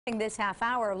This half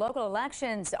hour, local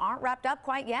elections aren't wrapped up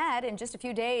quite yet. In just a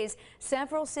few days,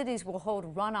 several cities will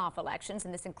hold runoff elections,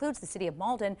 and this includes the city of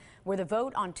Mauldin, where the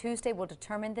vote on Tuesday will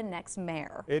determine the next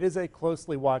mayor. It is a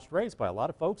closely watched race by a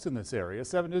lot of folks in this area.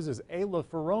 7 News' Ayla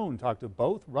Ferrone talked to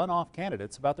both runoff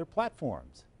candidates about their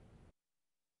platforms.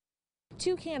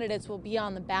 Two candidates will be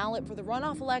on the ballot for the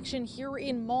runoff election here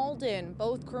in Mauldin.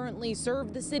 Both currently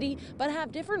serve the city, but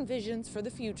have different visions for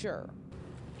the future.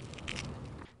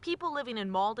 People living in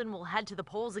Mauldin will head to the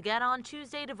polls again on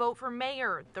Tuesday to vote for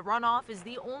mayor. The runoff is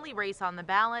the only race on the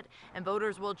ballot, and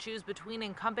voters will choose between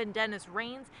incumbent Dennis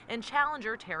Raines and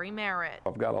challenger Terry Merritt.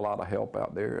 I've got a lot of help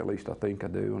out there, at least I think I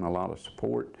do, and a lot of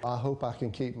support. I hope I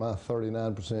can keep my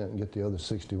 39% and get the other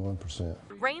 61%.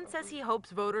 Raines says he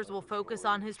hopes voters will focus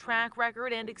on his track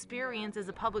record and experience as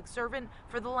a public servant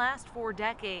for the last 4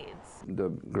 decades. The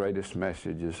greatest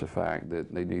message is the fact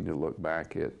that they need to look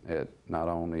back at not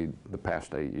only the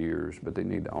past 8 years, but they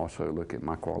need to also look at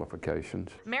my qualifications.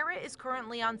 Merritt is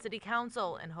currently on city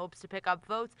council and hopes to pick up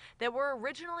votes that were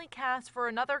originally cast for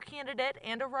another candidate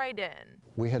and a write-in.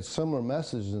 We had similar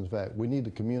messages. In fact, we need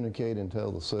to communicate and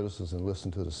tell the citizens and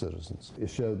listen to the citizens. It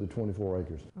showed the 24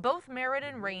 acres. Both Merritt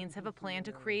and Raines have a plan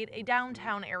to create a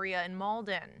downtown area in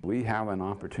Mauldin. We have an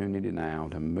opportunity now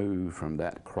to move from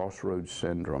that crossroads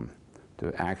syndrome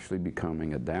to actually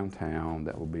becoming a downtown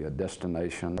that will be a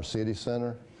destination. Our city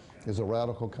center is a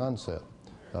radical concept.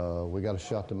 We got a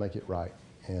shot to make it right,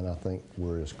 and I think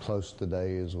we're as close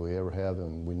today as we ever have,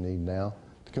 and we need now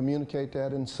to communicate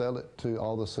that and sell it to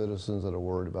all the citizens that are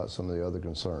worried about some of the other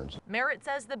concerns. Merritt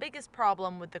says the biggest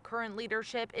problem with the current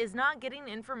leadership is not getting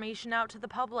information out to the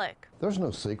public. There's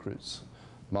no secrets.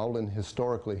 Mauldin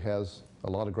historically has a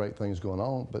lot of great things going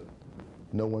on, but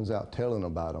no one's out telling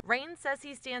about them. Raines says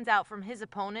he stands out from his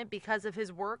opponent because of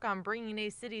his work on bringing a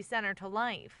city center to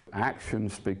life.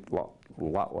 Actions speak a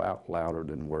lot louder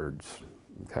than words,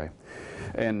 okay?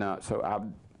 And so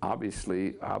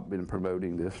I've been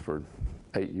promoting this for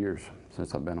 8 years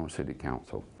since I've been on city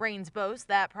council. Raines boasts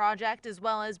that project as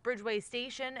well as Bridgeway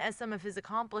Station as some of his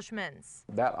accomplishments.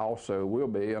 That also will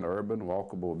be an urban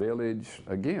walkable village,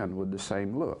 again with the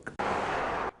same look.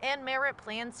 And Merritt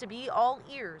plans to be all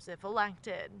ears if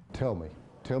elected. Tell me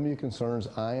your concerns.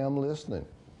 I am listening.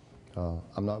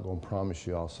 I'm not going to promise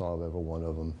you I'll solve every one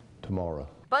of them tomorrow.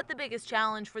 But the biggest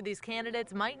challenge for these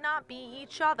candidates might not be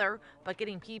each other, but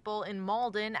getting people in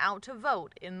Mauldin out to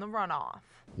vote in the runoff.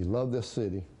 You love this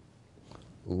city.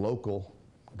 Local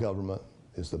government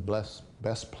is the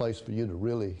best place for you to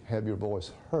really have your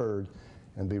voice heard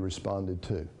and be responded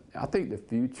to. I think the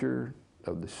future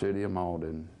of the city of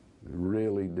Mauldin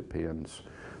really depends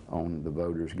on the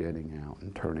voters getting out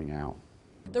and turning out.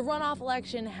 The runoff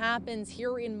election happens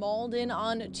here in Mauldin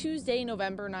on Tuesday,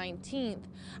 November 19th.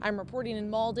 I'm reporting in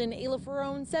Mauldin, Ayla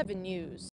Ferrone, 7 News.